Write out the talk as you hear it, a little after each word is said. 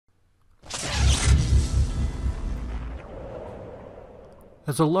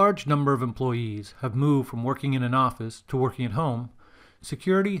As a large number of employees have moved from working in an office to working at home,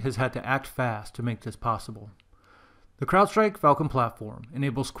 security has had to act fast to make this possible. The CrowdStrike Falcon platform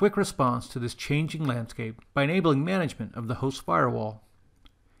enables quick response to this changing landscape by enabling management of the host firewall.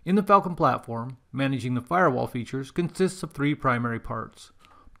 In the Falcon platform, managing the firewall features consists of three primary parts: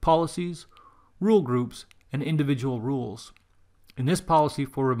 policies, rule groups, and individual rules. In this policy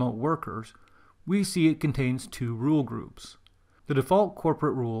for remote workers, we see it contains two rule groups: the default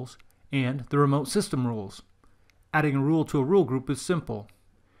corporate rules and the remote system rules. Adding a rule to a rule group is simple.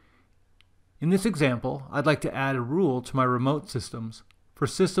 In this example, I'd like to add a rule to my remote systems for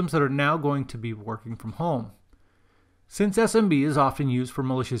systems that are now going to be working from home. Since SMB is often used for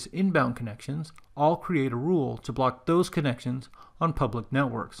malicious inbound connections, I'll create a rule to block those connections on public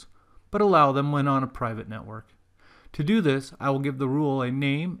networks, but allow them when on a private network. To do this, I will give the rule a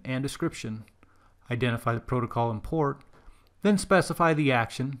name and description, identify the protocol and port, then specify the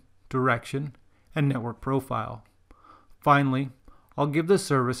action, direction, and network profile. Finally, I'll give the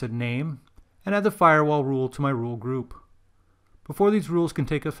service a name and add the firewall rule to my rule group. Before these rules can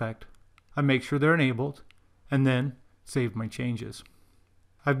take effect, I make sure they're enabled and then save my changes.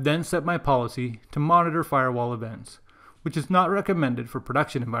 I've then set my policy to monitor firewall events, which is not recommended for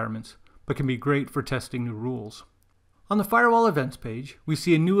production environments, but can be great for testing new rules. On the Firewall Events page, we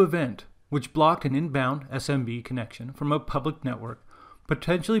see a new event which blocked an inbound SMB connection from a public network,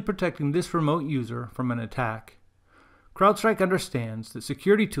 potentially protecting this remote user from an attack. CrowdStrike understands that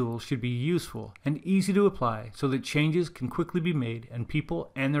security tools should be useful and easy to apply so that changes can quickly be made and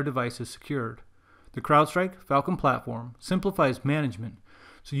people and their devices secured. The CrowdStrike Falcon platform simplifies management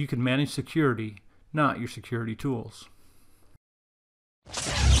so you can manage security, not your security tools.